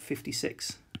going to put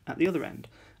 56 at the other end.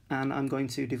 And I'm going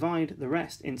to divide the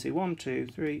rest into 1, 2,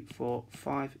 3, 4,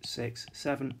 5, 6,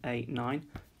 7, 8, 9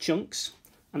 chunks,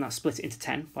 and that's split it into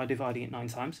 10 by dividing it 9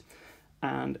 times.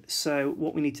 And so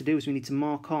what we need to do is we need to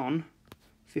mark on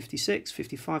 56,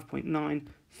 55.9,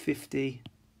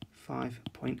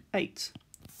 55.8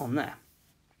 on there.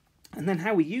 And then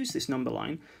how we use this number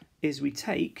line is we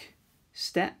take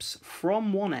steps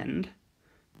from one end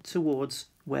towards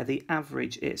where the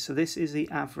average is. So this is the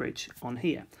average on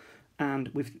here. And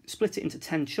we've split it into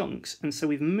 10 chunks, and so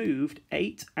we've moved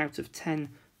 8 out of 10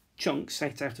 chunks,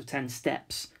 8 out of 10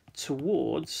 steps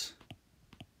towards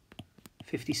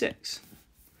 56.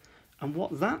 And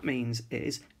what that means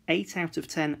is 8 out of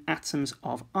 10 atoms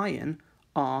of iron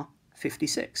are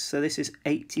 56. So this is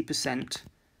 80%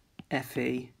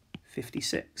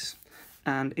 Fe56.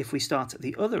 And if we start at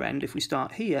the other end, if we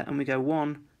start here and we go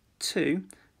 1, 2,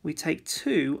 we take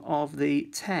 2 of the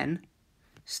 10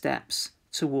 steps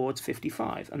towards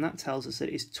 55, and that tells us that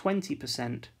it's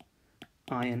 20%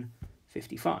 iron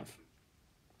 55.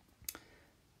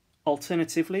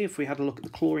 Alternatively, if we had a look at the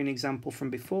chlorine example from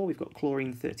before, we've got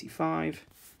chlorine 35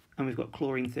 and we've got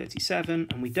chlorine 37,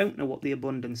 and we don't know what the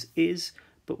abundance is,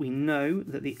 but we know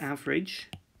that the average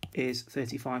is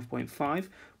 35.5.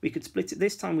 We could split it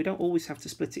this time. We don't always have to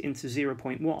split it into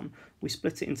 0.1. We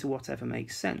split it into whatever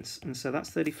makes sense, and so that's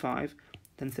 35,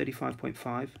 then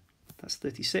 35.5, that's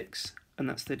 36, and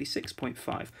that's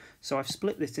 36.5. So I've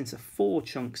split this into 4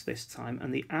 chunks this time,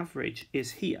 and the average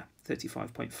is here,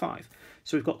 35.5.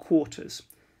 So we've got quarters.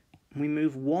 We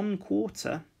move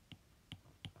 1/4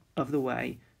 of the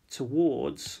way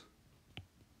towards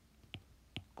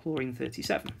chlorine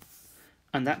 37.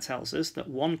 And that tells us that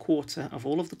 1/4 of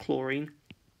all of the chlorine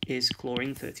is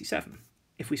chlorine 37.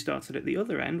 If we started at the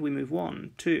other end, we move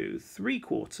 1, 2,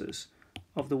 3/4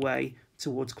 of the way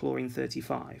towards chlorine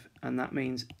 35, and that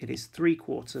means it is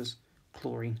 3/4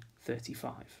 chlorine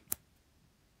 35.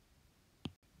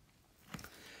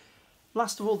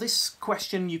 Last of all, this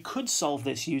question, you could solve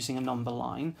this using a number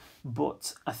line,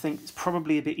 but I think it's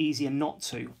probably a bit easier not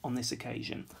to on this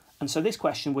occasion. And so this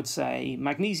question would say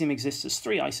magnesium exists as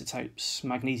 3 isotopes,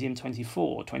 magnesium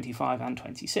 24, 25 and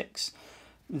 26.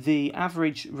 The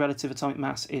average relative atomic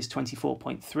mass is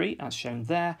 24.3 as shown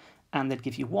there, and they'd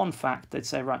give you one fact. They'd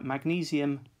say, right,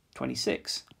 magnesium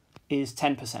 26 is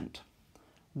 10%.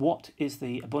 What is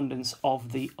the abundance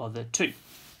of the other 2?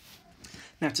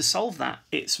 Now to solve that,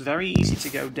 it's very easy to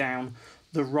go down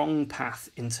the wrong path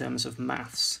in terms of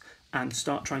maths and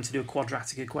start trying to do a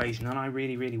quadratic equation, and I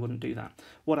really wouldn't do that.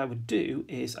 What I would do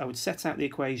is I would set out the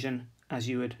equation as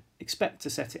you would expect to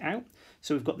set it out.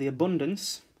 So we've got the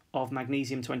abundance of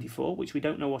magnesium-24, which we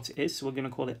don't know what it is, so we're going to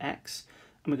call it X,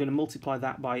 and we're going to multiply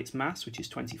that by its mass, which is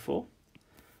 24,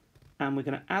 and we're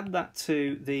going to add that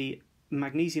to the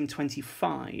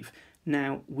magnesium-25.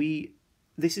 Now,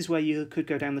 this is where you could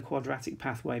go down the quadratic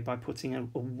pathway by putting a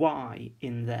y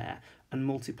in there and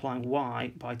multiplying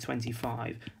y by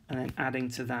 25 and then adding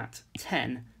to that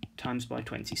 10 times by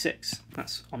 26.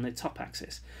 That's on the top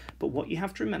axis. But what you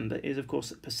have to remember is, of course,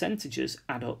 that percentages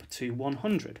add up to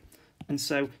 100. And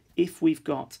so if we've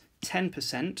got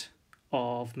 10%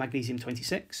 of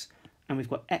magnesium-26 and we've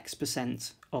got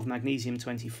X% of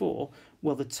magnesium-24,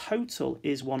 well, the total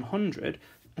is 100.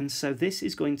 And so this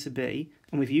is going to be,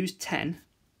 and we've used 10,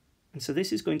 and so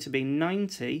this is going to be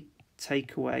 90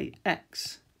 take away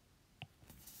X.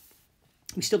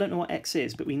 We still don't know what X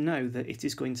is, but we know that it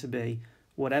is going to be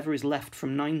whatever is left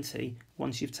from 90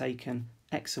 once you've taken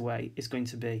X away is going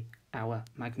to be our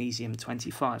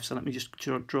magnesium-25. So let me just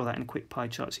draw that in a quick pie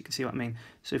chart so you can see what I mean.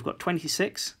 So we've got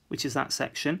 26, which is that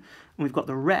section, and we've got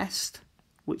the rest,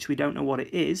 which we don't know what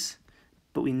it is,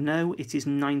 but we know it is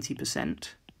 90%.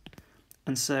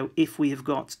 And so if we have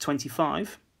got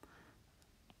 25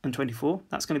 and 24,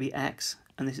 that's going to be X,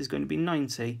 and this is going to be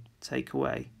 90 take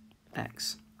away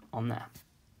X on there.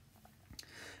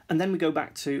 And then we go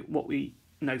back to what we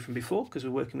know from before, because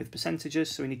we're working with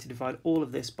percentages, so we need to divide all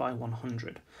of this by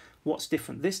 100. What's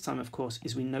different this time, of course,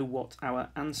 is we know what our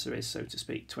answer is, so to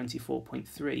speak.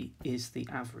 24.3 is the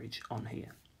average on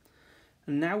here.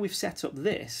 And now we've set up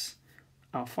this,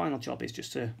 our final job is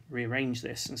just to rearrange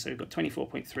this. And so we've got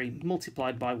 24.3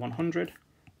 multiplied by 100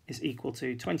 is equal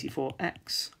to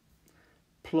 24x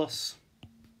plus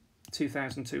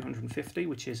 2,250,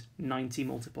 which is 90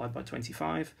 multiplied by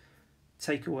 25,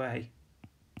 take away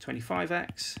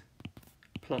 25x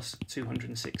plus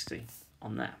 260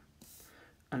 on there.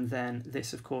 And then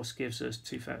this, of course, gives us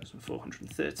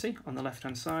 2,430 on the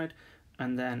left-hand side,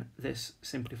 and then this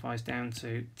simplifies down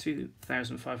to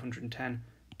 2,510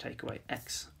 take away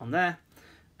x on there.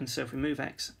 And so if we move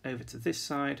x over to this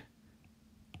side,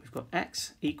 we've got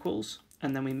x equals,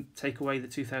 and then we take away the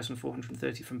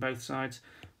 2,430 from both sides,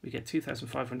 we get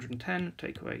 2,510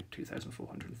 take away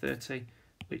 2,430,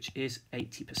 which is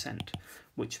 80%,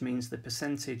 which means the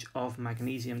percentage of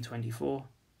magnesium-24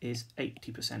 is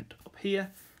 80% up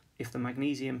here. If the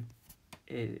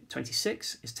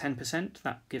magnesium-26 is 10%,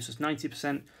 that gives us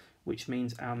 90%, which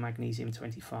means our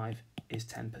magnesium-25 is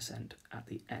 10% at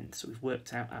the end. So we've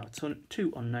worked out our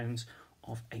two unknowns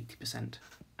of 80%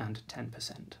 and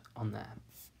 10% on there.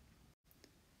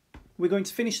 We're going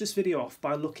to finish this video off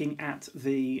by looking at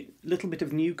the little bit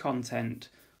of new content.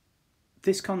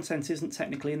 This content isn't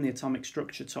technically in the atomic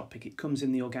structure topic, it comes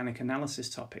in the organic analysis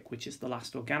topic, which is the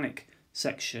last organic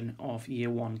section of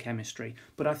Year 1 chemistry,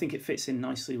 but I think it fits in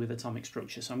nicely with atomic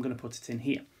structure, so I'm going to put it in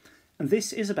here. And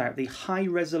this is about the high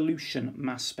resolution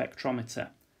mass spectrometer.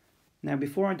 Now,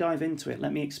 before I dive into it,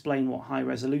 let me explain what high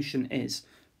resolution is.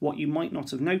 What you might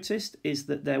not have noticed is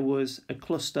that there was a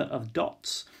cluster of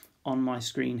dots on my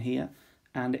screen here,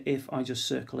 and if I just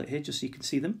circle it here just so you can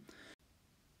see them.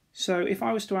 So if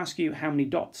I was to ask you how many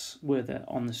dots were there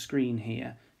on the screen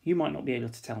here, you might not be able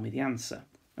to tell me the answer.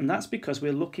 And that's because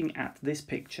we're looking at this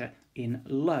picture in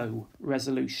low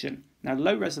resolution. Now,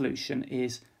 low resolution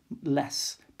is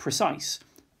less precise,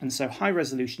 and so high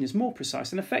resolution is more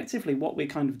precise. And effectively what we're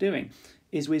kind of doing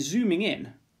is we're zooming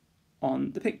in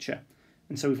on the picture.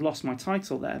 And so we've lost my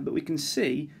title there, but we can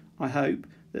see, I hope,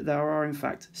 that there are in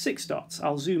fact 6 dots.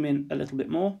 I'll zoom in a little bit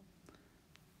more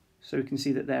so we can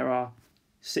see that there are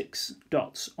 6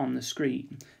 dots on the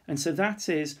screen. And so that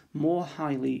is more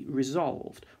highly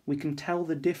resolved. We can tell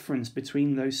the difference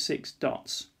between those 6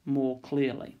 dots more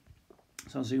clearly.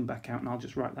 So I'll zoom back out and I'll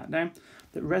just write that down.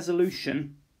 That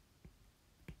resolution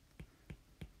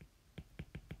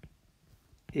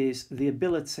is the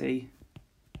ability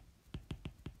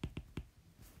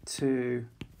to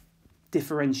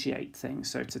differentiate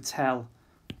things, so to tell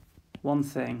one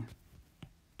thing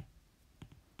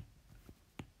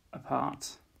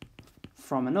apart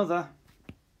from another,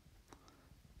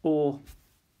 or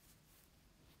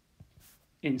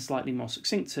in slightly more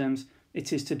succinct terms,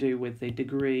 it is to do with the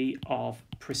degree of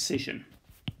precision.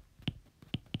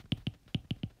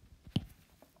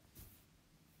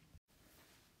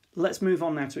 Let's move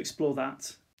on now to explore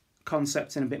that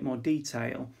concept in a bit more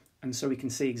detail, and so we can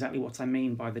see exactly what I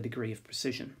mean by the degree of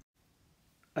precision.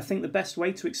 I think the best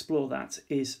way to explore that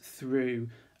is through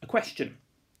a question.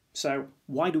 So,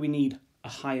 why do we need a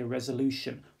higher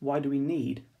resolution? Why do we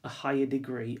need a higher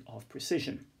degree of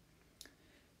precision?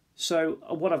 So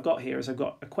what I've got here is I've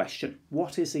got a question.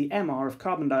 What is the MR of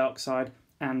carbon dioxide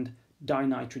and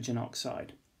dinitrogen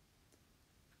oxide?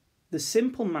 The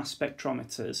simple mass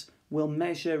spectrometers will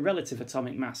measure relative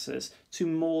atomic masses to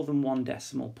more than 1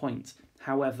 decimal point.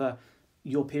 However,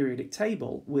 your periodic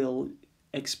table will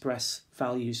express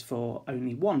values for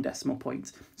only 1 decimal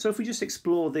point. So if we just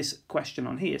explore this question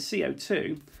on here,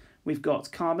 CO2, we've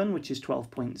got carbon, which is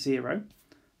 12.0,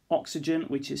 oxygen,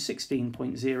 which is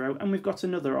 16.0, and we've got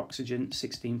another oxygen,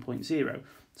 16.0.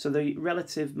 So the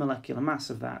relative molecular mass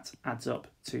of that adds up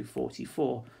to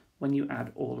 44 when you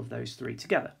add all of those three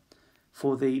together.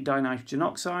 For the dinitrogen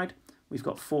oxide, we've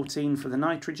got 14 for the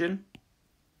nitrogen,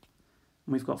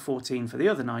 and we've got 14 for the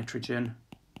other nitrogen,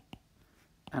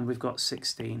 and we've got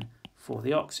 16 for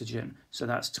the oxygen. So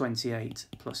that's 28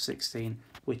 plus 16,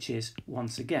 which is,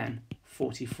 once again,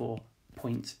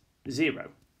 44.0.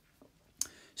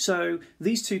 So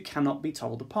these two cannot be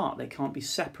told apart. They can't be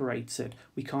separated.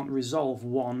 We can't resolve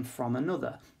one from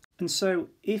another. And so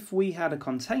if we had a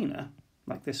container,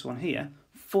 like this one here,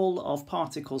 full of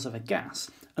particles of a gas,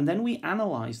 and then we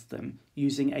analysed them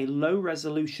using a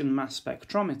low-resolution mass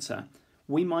spectrometer,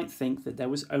 we might think that there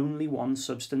was only one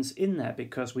substance in there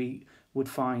because we would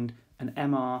find an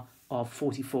MR of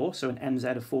 44, so an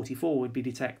MZ of 44 would be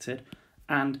detected,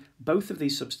 and both of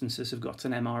these substances have got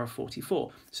an MR of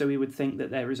 44. So we would think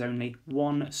that there is only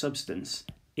one substance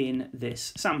in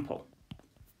this sample.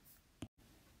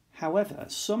 However,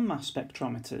 some mass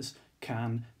spectrometers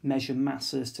can measure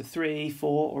masses to 3,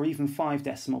 4, or even 5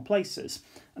 decimal places.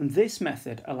 And this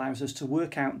method allows us to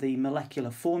work out the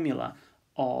molecular formula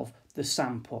of the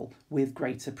sample with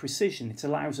greater precision. It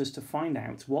allows us to find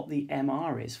out what the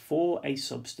MR is for a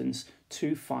substance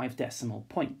to 5 decimal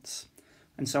points.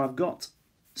 And so I've got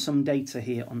some data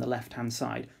here on the left-hand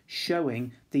side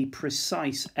showing the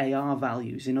precise AR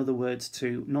values, in other words,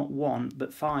 to not 1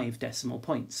 but 5 decimal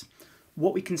points.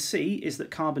 What we can see is that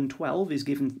carbon-12 is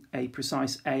given a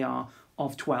precise AR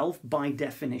of 12 by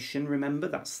definition. Remember,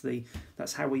 that's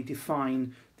how we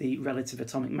define the relative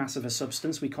atomic mass of a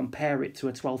substance. We compare it to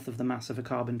a 1/12 of the mass of a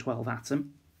carbon-12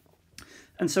 atom.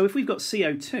 And so if we've got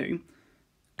CO2,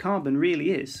 carbon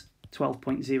really is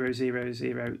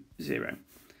 12.0000.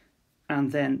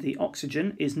 And then the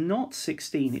oxygen is not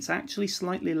 16, it's actually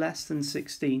slightly less than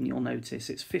 16, you'll notice.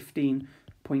 It's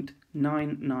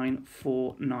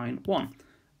 15.99491.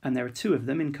 And there are 2 of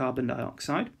them in carbon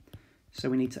dioxide. So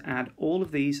we need to add all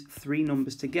of these 3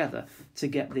 numbers together to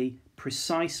get the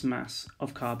precise mass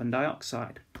of carbon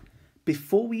dioxide.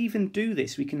 Before we even do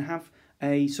this, we can have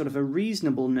a sort of a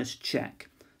reasonableness check.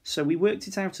 So we worked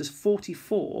it out as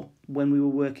 44 when we were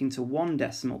working to 1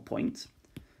 decimal point.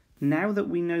 Now that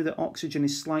we know that oxygen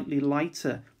is slightly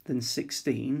lighter than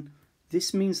 16,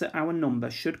 this means that our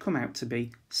number should come out to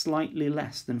be slightly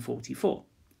less than 44.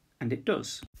 And it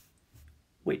does,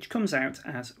 which comes out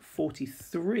as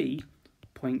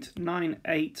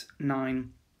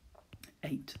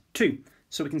 43.98982.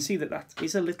 So we can see that that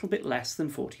is a little bit less than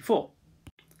 44.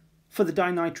 For the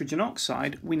dinitrogen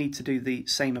oxide, we need to do the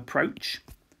same approach.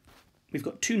 We've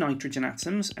got 2 nitrogen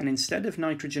atoms, and instead of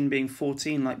nitrogen being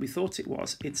 14 like we thought it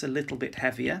was, it's a little bit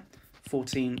heavier,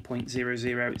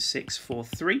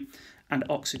 14.00643. And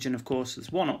oxygen, of course, there's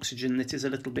 1 oxygen that is a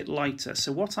little bit lighter.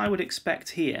 So what I would expect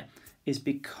here is,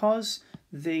 because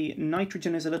the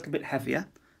nitrogen is a little bit heavier,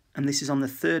 and this is on the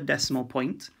 3rd decimal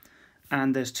point,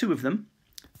 and there's 2 of them,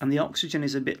 and the oxygen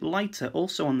is a bit lighter,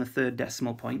 also on the 3rd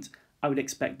decimal point, I would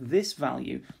expect this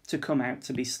value to come out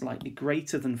to be slightly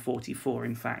greater than 44,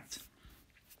 in fact.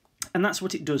 And that's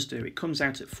what it does do. It comes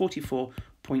out at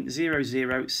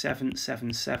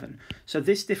 44.00777. So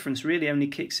this difference really only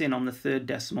kicks in on the 3rd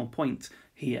decimal point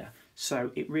here.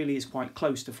 So it really is quite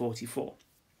close to 44.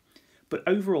 But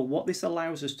overall, what this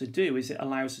allows us to do is it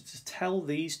allows us to tell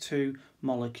these 2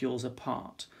 molecules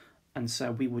apart. And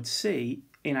so we would see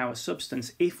in our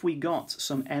substance, if we got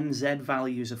some MZ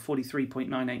values of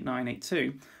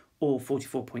 43.98982 or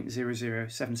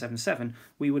 44.00777,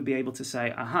 we would be able to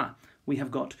say, aha, we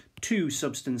have got 2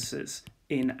 substances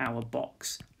in our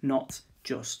box, not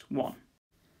just 1.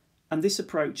 And this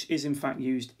approach is in fact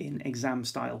used in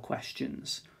exam-style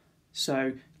questions.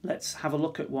 So let's have a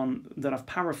look at one that I've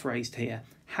paraphrased here.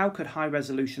 How could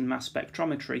high-resolution mass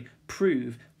spectrometry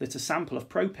prove that a sample of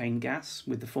propane gas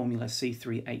with the formula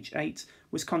C3H8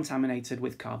 was contaminated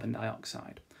with carbon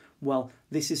dioxide? Well,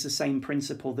 this is the same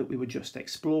principle that we were just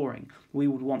exploring. We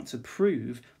would want to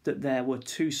prove that there were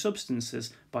 2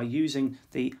 substances by using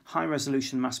the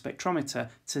high-resolution mass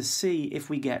spectrometer to see if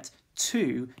we get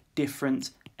 2 different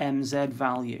MZ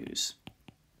values.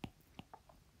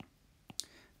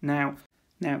 Now,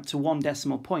 Now, to 1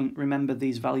 decimal point, remember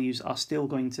these values are still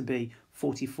going to be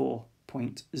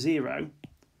 44.0,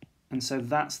 and so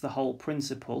that's the whole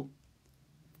principle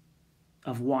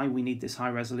of why we need this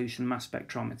high-resolution mass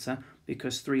spectrometer,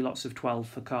 because 3 lots of 12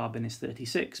 for carbon is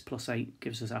 36, plus 8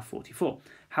 gives us our 44.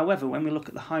 However, when we look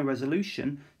at the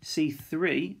high-resolution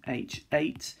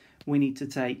C3H8, we need to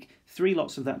take 3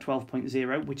 lots of that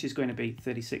 12.0, which is going to be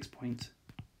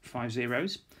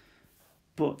 36.50,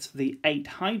 but the 8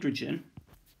 hydrogen,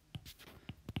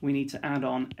 we need to add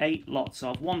on 8 lots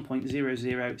of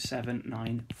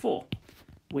 1.00794,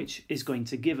 which is going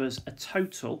to give us a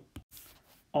total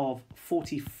of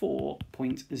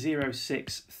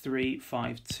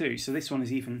 44.06352. So this one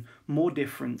is even more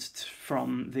different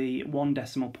from the 1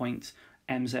 decimal point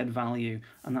MZ value,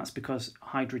 and that's because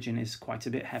hydrogen is quite a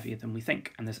bit heavier than we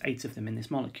think, and there's 8 of them in this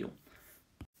molecule.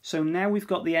 So now we've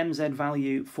got the MZ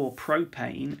value for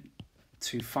propane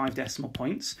to 5 decimal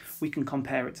points, we can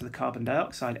compare it to the carbon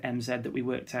dioxide MZ that we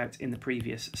worked out in the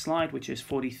previous slide, which is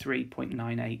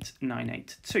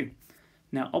 43.98982.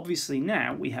 Now, obviously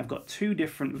now we have got 2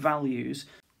 different values,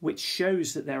 which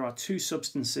shows that there are 2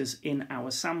 substances in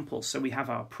our sample. So we have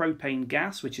our propane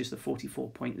gas, which is the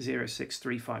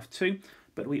 44.06352,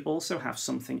 but we also have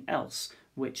something else,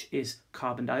 which is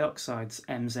carbon dioxide's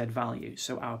MZ value.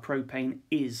 So our propane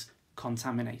is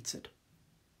contaminated.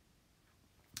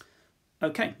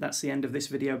 Okay, that's the end of this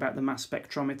video about the mass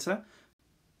spectrometer.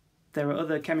 There are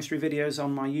other chemistry videos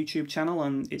on my YouTube channel,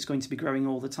 and it's going to be growing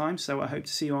all the time, so I hope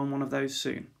to see you on one of those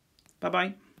soon.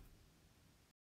 Bye-bye.